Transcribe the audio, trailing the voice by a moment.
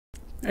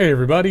Hey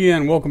everybody,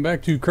 and welcome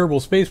back to Kerbal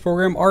Space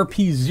Program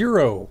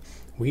RP-0.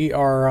 We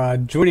are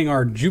joining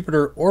our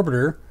Jupiter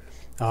orbiter,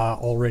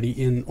 already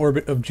in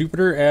orbit of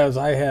Jupiter, as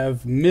I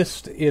have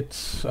missed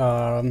its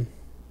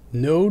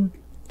node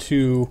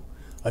to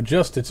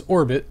adjust its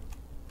orbit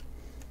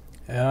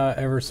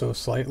ever so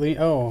slightly.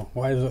 Oh,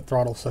 why is it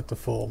throttle set to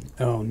full?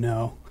 Oh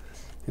no,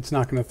 it's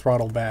not going to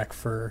throttle back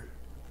for...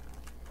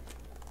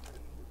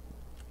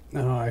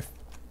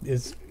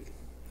 it's...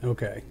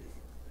 okay.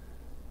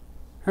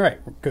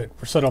 Alright, good.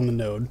 We're set on the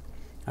node.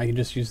 I can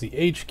just use the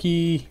H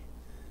key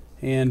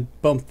and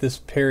bump this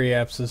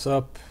periapsis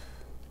up.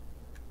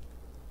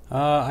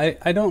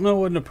 I don't know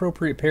what an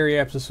appropriate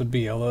periapsis would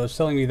be, although it's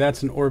telling me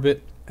that's an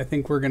orbit. I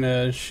think we're going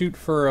to shoot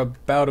for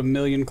about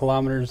 1,000,000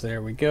 kilometers.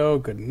 There we go.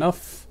 Good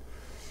enough.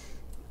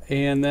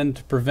 And then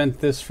to prevent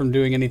this from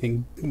doing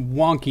anything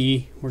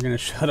wonky, we're going to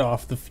shut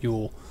off the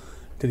fuel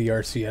to the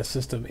RCS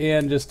system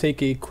and just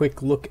take a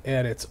quick look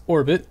at its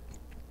orbit,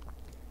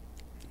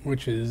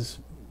 which is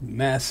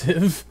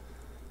massive.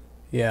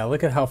 Yeah,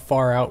 look at how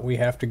far out we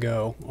have to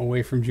go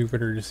away from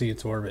Jupiter to see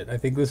its orbit. I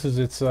think this is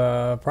its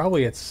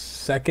probably its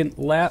second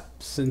lap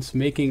since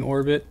making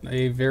orbit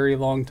a very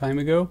long time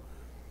ago.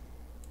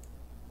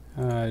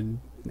 I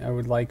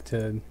would like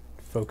to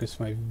focus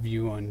my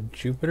view on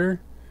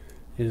Jupiter.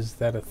 Is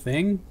that a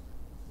thing?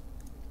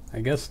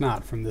 I guess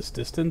not from this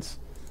distance.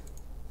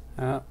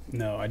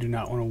 No, I do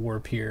not want to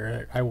warp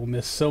here. I will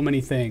miss so many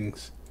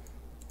things.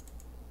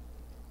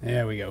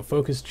 There we go.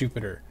 Focus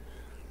Jupiter.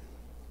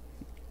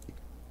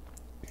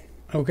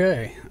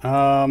 Okay,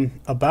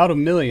 about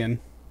 1,000,000.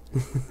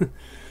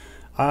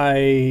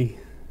 I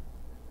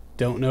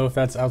don't know if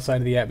that's outside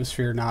of the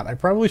atmosphere or not. I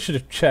probably should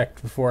have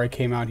checked before I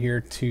came out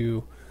here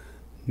to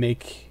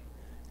make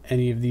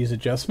any of these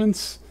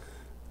adjustments.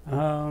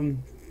 I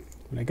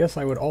guess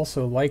I would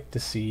also like to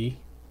see,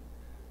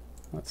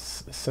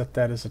 let's set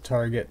that as a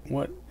target.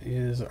 What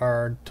is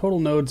our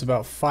total nodes?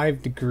 About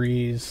 5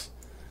 degrees.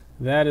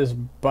 That is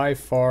by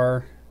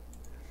far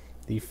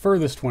the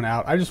furthest one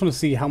out. I just want to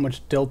see how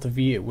much delta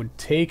V it would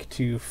take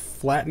to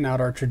flatten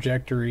out our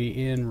trajectory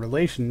in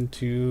relation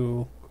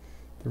to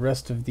the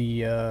rest of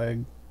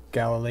the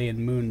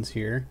Galilean moons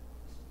here.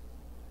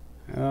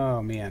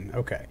 Oh man,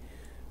 okay.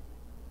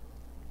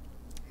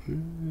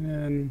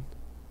 And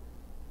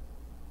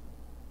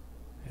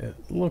it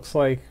looks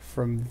like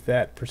from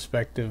that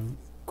perspective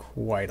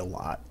quite a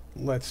lot.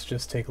 Let's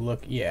just take a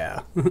look.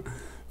 Yeah.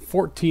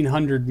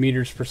 1,400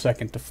 meters per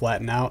second to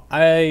flatten out.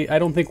 I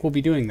don't think we'll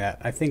be doing that.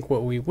 I think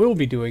what we will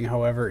be doing,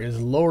 however, is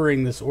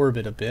lowering this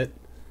orbit a bit.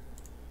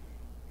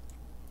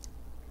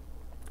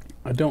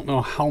 I don't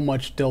know how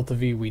much delta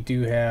V we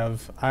do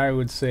have. I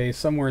would say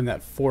somewhere in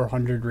that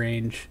 400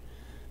 range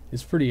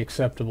is pretty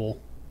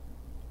acceptable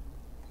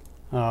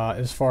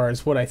as far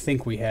as what I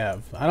think we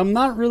have. I'm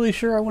not really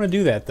sure I want to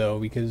do that, though,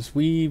 because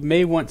we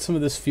may want some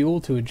of this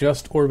fuel to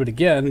adjust orbit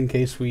again in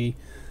case we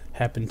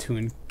happen to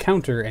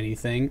encounter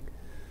anything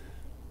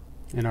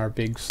in our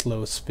big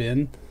slow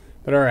spin.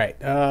 But alright,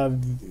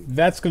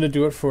 that's going to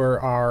do it for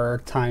our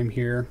time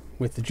here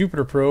with the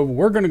Jupiter probe.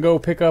 We're going to go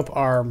pick up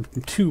our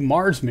 2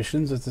 Mars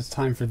missions as it's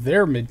time for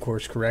their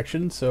mid-course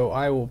correction, so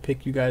I will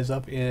pick you guys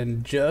up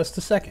in just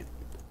a second.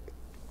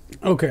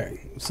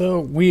 Okay, so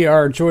we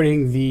are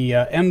joining the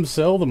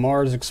M-SEL, the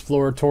Mars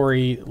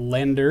Exploratory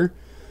Lander.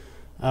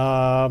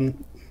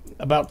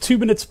 About 2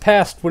 minutes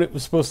past when it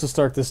was supposed to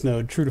start this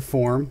node, true to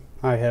form.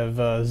 I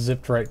have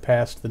zipped right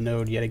past the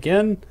node yet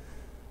again.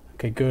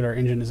 Okay, good, our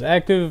engine is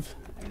active.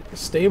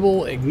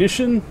 Stable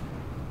ignition.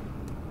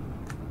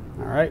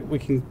 Alright, we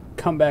can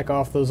come back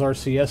off those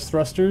RCS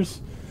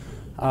thrusters.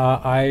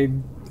 I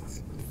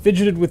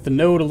fidgeted with the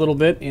node a little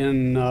bit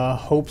in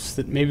hopes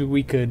that maybe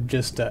we could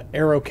just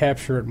aero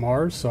capture at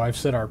Mars. So I've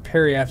set our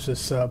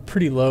periapsis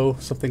pretty low,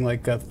 something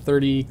like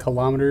 30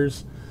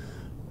 kilometers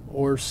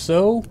or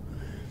so.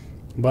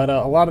 But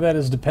a lot of that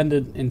is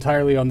dependent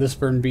entirely on this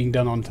burn being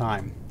done on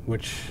time,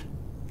 which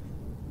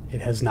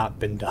it has not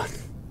been done.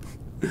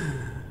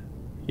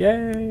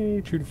 Yay,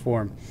 true to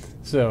form.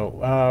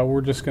 So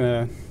we're just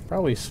gonna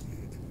probably,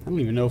 I don't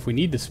even know if we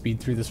need to speed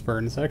through this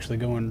burn. It's actually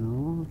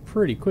going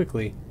pretty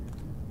quickly.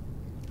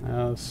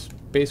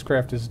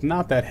 Spacecraft is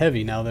not that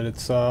heavy now that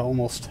it's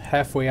almost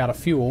halfway out of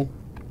fuel,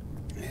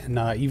 and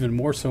even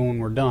more so when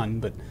we're done.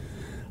 But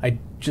I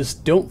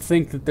just don't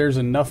think that there's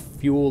enough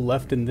fuel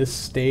left in this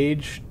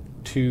stage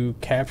to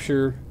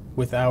capture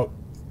without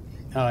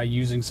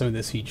using some of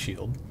this heat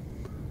shield.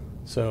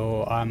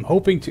 So I'm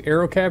hoping to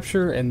aero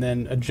capture and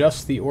then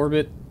adjust the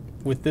orbit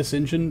with this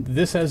engine.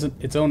 This has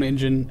its own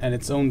engine and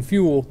its own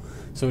fuel,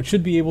 so it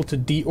should be able to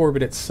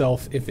deorbit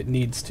itself if it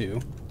needs to.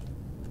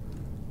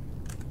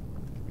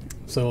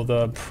 So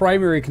the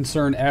primary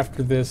concern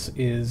after this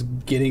is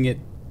getting it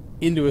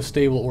into a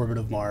stable orbit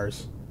of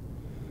Mars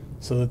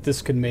so that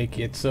this can make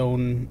its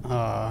own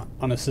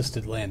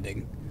unassisted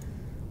landing.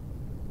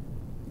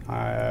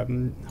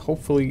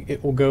 Hopefully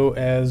it will go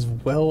as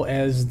well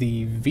as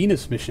the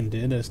Venus mission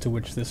did, as to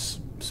which this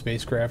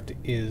spacecraft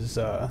is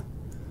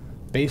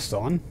based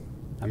on.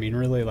 I mean,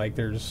 really, like,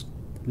 there's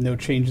no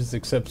changes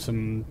except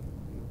some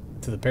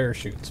to the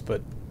parachutes,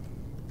 but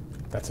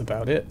that's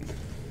about it.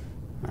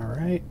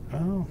 Alright.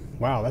 Oh,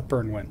 wow, that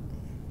burn went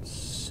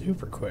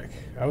super quick.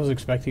 I was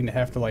expecting to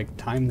have to like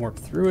time warp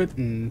through it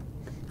and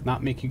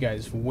not make you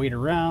guys wait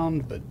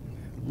around, but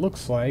it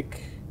looks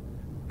like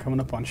coming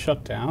up on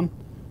shutdown.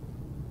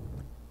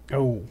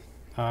 Oh,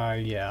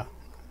 yeah.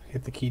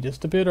 Hit the key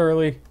just a bit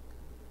early.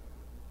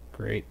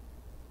 Great.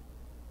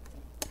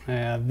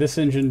 This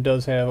engine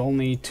does have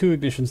only 2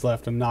 ignitions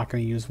left. I'm not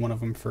going to use one of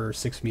them for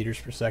 6 meters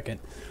per second.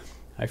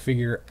 I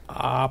figure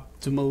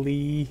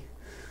optimally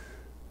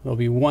there'll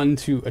be 1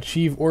 to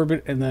achieve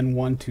orbit and then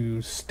 1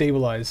 to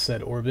stabilize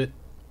said orbit.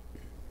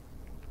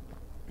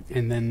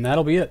 And then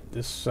that'll be it.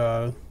 This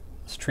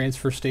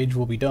transfer stage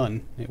will be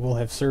done. It will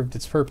have served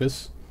its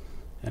purpose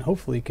and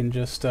hopefully can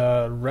just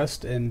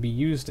rest and be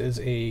used as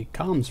a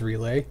comms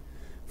relay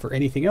for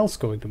anything else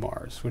going to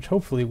Mars, which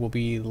hopefully will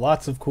be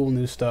lots of cool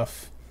new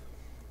stuff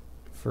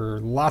for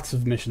lots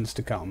of missions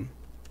to come.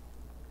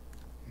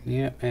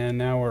 Yep, and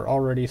now we're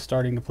already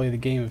starting to play the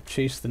game of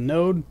Chase the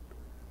Node.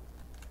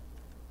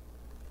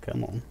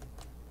 Come on.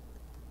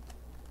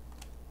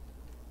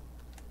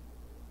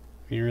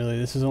 I mean, really,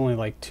 this is only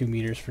like 2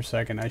 meters per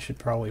second. I should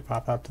probably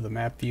pop out to the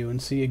map view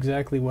and see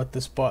exactly what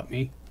this bought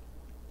me.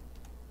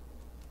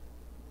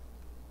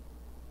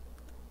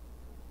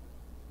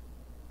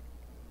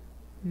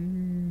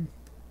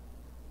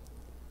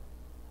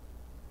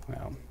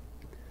 Well,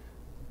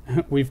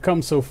 we've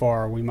come so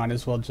far, we might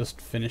as well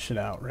just finish it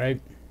out, right?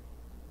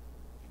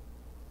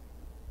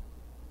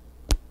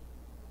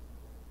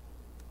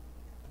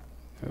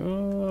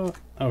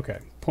 Okay,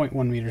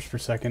 0.1 meters per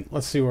second.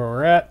 Let's see where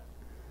we're at.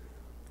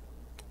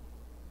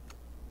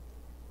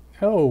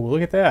 Oh,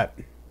 look at that.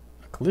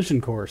 A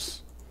collision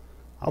course.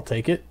 I'll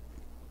take it.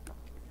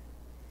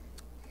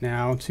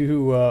 Now,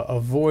 to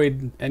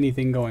avoid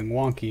anything going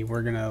wonky,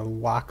 we're going to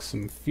lock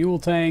some fuel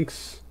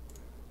tanks.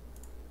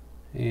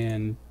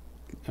 And,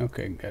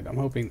 okay, good. I'm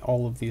hoping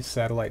all of these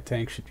satellite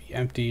tanks should be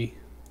empty.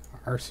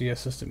 Our RCS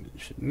system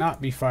should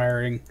not be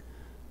firing.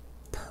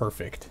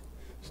 Perfect.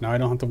 So now I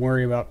don't have to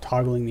worry about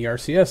toggling the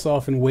RCS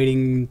off and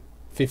waiting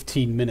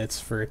 15 minutes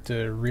for it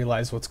to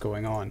realize what's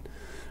going on.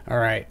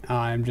 Alright,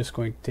 I'm just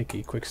going to take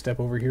a quick step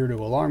over here to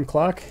alarm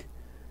clock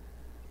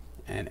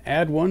and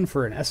add one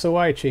for an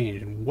SOI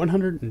change in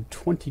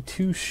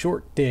 122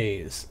 short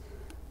days.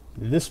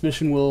 This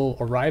mission will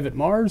arrive at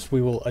Mars.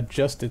 We will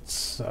adjust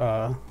its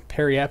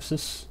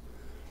periapsis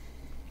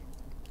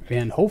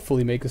and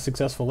hopefully make a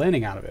successful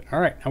landing out of it.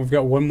 Alright, now we've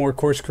got one more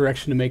course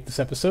correction to make this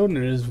episode, and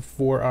it is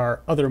for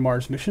our other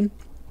Mars mission.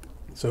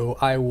 So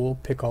I will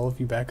pick all of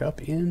you back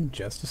up in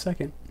just a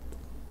second.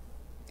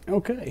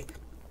 Okay.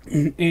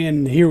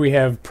 And here we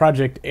have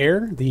Project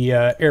AIRE, the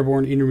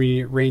Airborne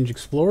Intermediate Range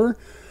Explorer.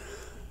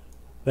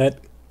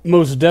 That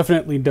most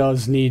definitely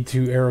does need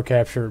to aero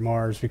capture at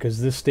Mars because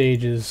this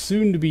stage is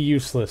soon to be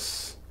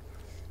useless.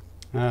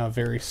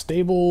 Very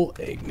stable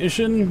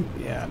ignition.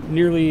 Yeah,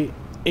 nearly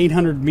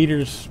 800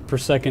 meters per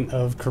second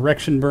of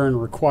correction burn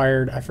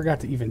required. I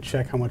forgot to even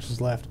check how much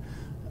is left.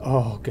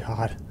 Oh,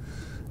 God.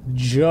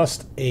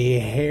 Just a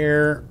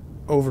hair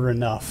over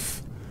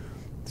enough.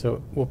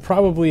 So we'll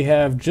probably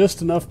have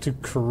just enough to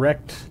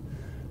correct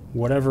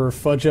whatever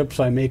fudge-ups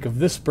I make of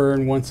this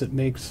burn once it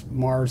makes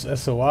Mars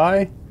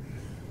SOI.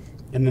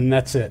 And then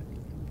that's it.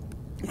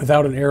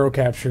 Without an aero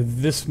capture,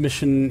 this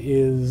mission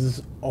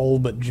is all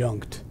but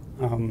junked.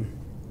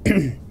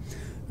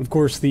 Of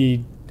course,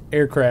 the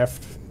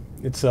aircraft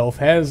itself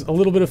has a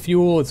little bit of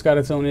fuel. It's got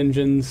its own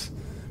engines,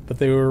 but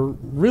they were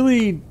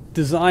really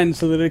designed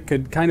so that it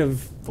could kind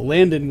of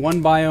land in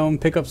one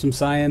biome, pick up some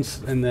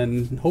science, and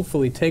then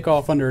hopefully take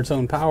off under its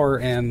own power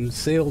and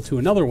sail to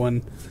another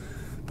one.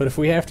 But if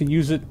we have to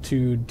use it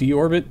to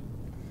deorbit,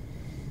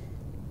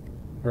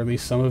 or at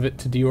least some of it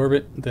to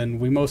deorbit, then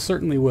we most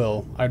certainly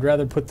will. I'd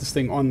rather put this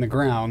thing on the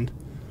ground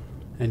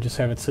and just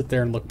have it sit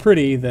there and look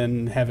pretty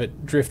than have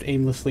it drift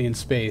aimlessly in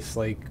space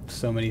like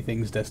so many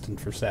things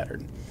destined for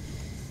Saturn.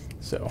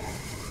 So,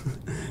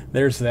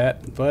 there's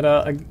that.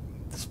 But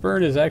this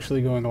burn is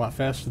actually going a lot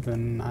faster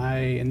than I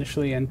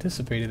initially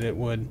anticipated it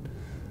would.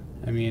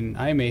 I mean,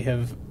 I may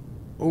have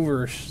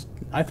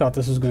I thought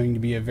this was going to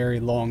be a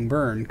very long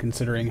burn,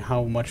 considering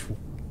how much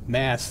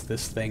mass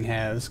this thing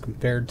has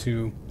compared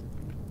to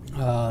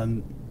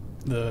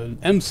the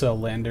M-SEL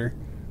lander,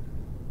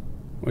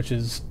 which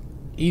is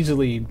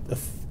easily a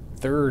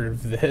third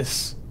of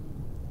this,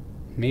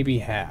 maybe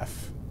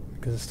half,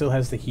 because it still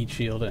has the heat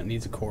shield and it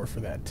needs a core for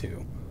that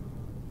too.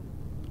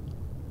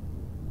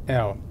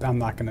 Oh, I'm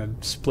not going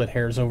to split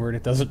hairs over it.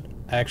 It doesn't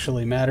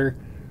actually matter.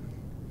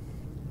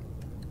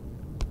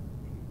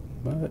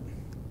 But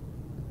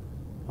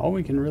all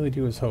we can really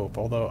do is hope.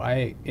 Although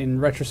in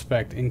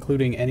retrospect,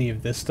 including any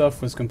of this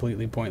stuff was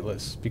completely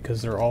pointless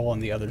because they're all on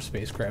the other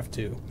spacecraft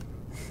too.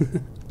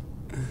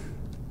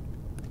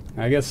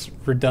 I guess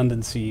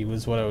redundancy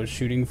was what I was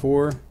shooting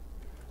for.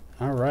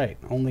 Alright,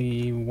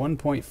 only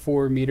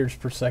 1.4 meters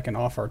per second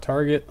off our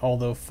target,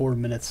 although 4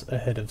 minutes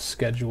ahead of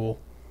schedule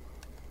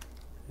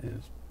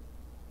is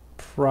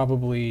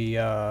probably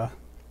gonna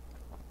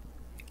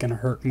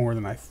hurt more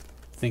than I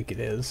think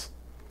it is.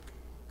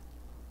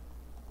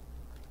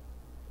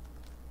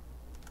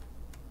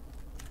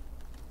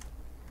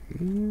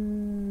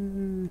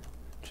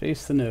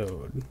 Chase the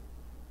node.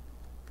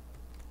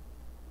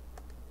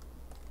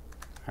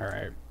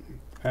 Alright,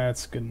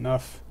 that's good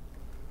enough.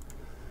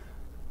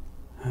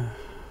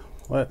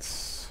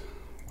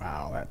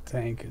 Wow, that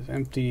tank is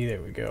empty.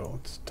 There we go.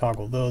 Let's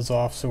toggle those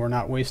off so we're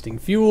not wasting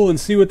fuel and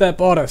see what that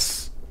bought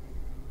us.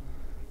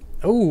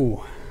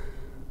 Oh,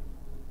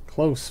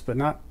 close, but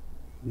not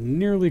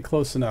nearly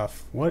close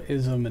enough. What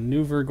is a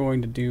maneuver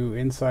going to do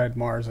inside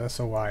Mars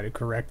SOI to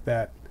correct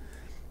that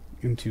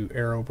into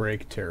aero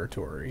brake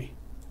territory?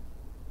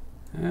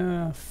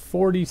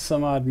 40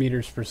 some odd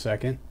meters per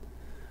second.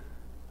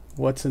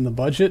 What's in the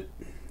budget?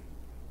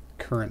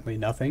 Currently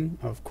nothing,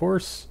 of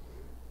course.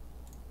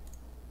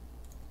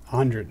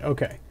 100,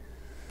 okay.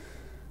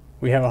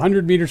 We have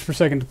 100 meters per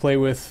second to play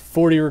with,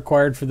 40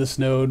 required for this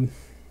node.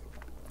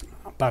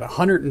 About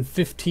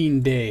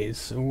 115 days.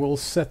 So we'll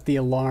set the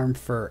alarm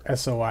for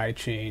SOI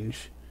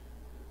change.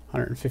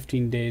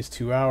 115 days,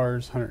 2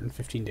 hours.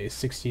 115 days,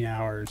 16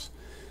 hours.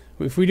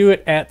 If we do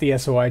it at the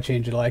SOI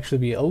change, it'll actually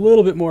be a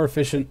little bit more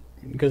efficient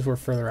because we're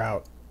further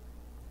out.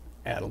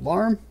 Add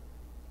alarm.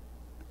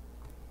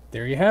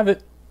 There you have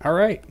it. All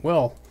right,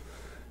 well,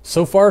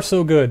 so far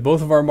so good.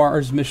 Both of our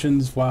Mars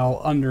missions,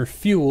 while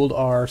under-fueled,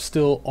 are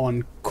still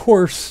on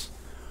course.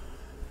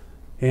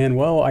 And,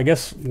 well, I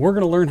guess we're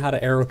going to learn how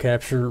to aero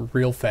capture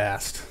real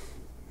fast.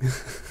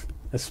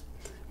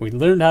 We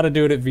learned how to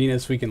do it at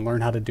Venus. We can learn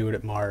how to do it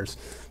at Mars.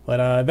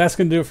 But that's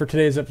going to do it for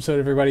today's episode,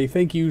 everybody.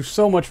 Thank you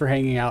so much for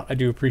hanging out. I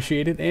do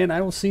appreciate it. And I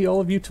will see all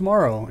of you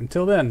tomorrow.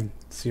 Until then,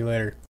 see you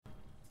later.